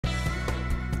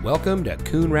Welcome to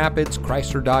Coon Rapids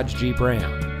Chrysler Dodge Jeep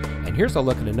Ram. And here's a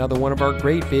look at another one of our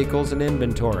great vehicles in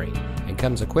inventory, and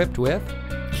comes equipped with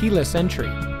keyless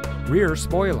entry, rear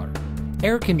spoiler,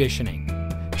 air conditioning,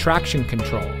 traction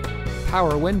control,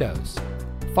 power windows,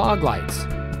 fog lights,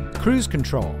 cruise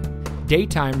control,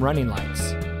 daytime running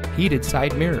lights, heated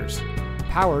side mirrors,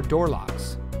 power door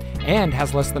locks, and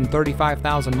has less than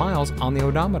 35,000 miles on the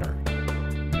odometer.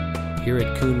 Here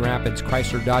at Coon Rapids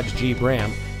Chrysler Dodge Jeep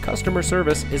Ram, customer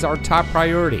service is our top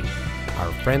priority.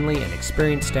 Our friendly and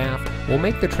experienced staff will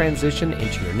make the transition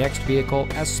into your next vehicle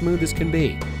as smooth as can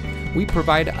be. We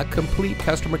provide a complete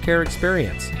customer care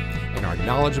experience, and our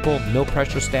knowledgeable,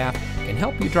 no-pressure staff can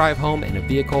help you drive home in a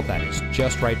vehicle that is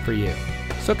just right for you.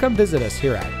 So come visit us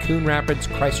here at Coon Rapids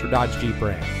Chrysler Dodge Jeep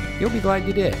Ram. You'll be glad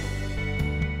you did.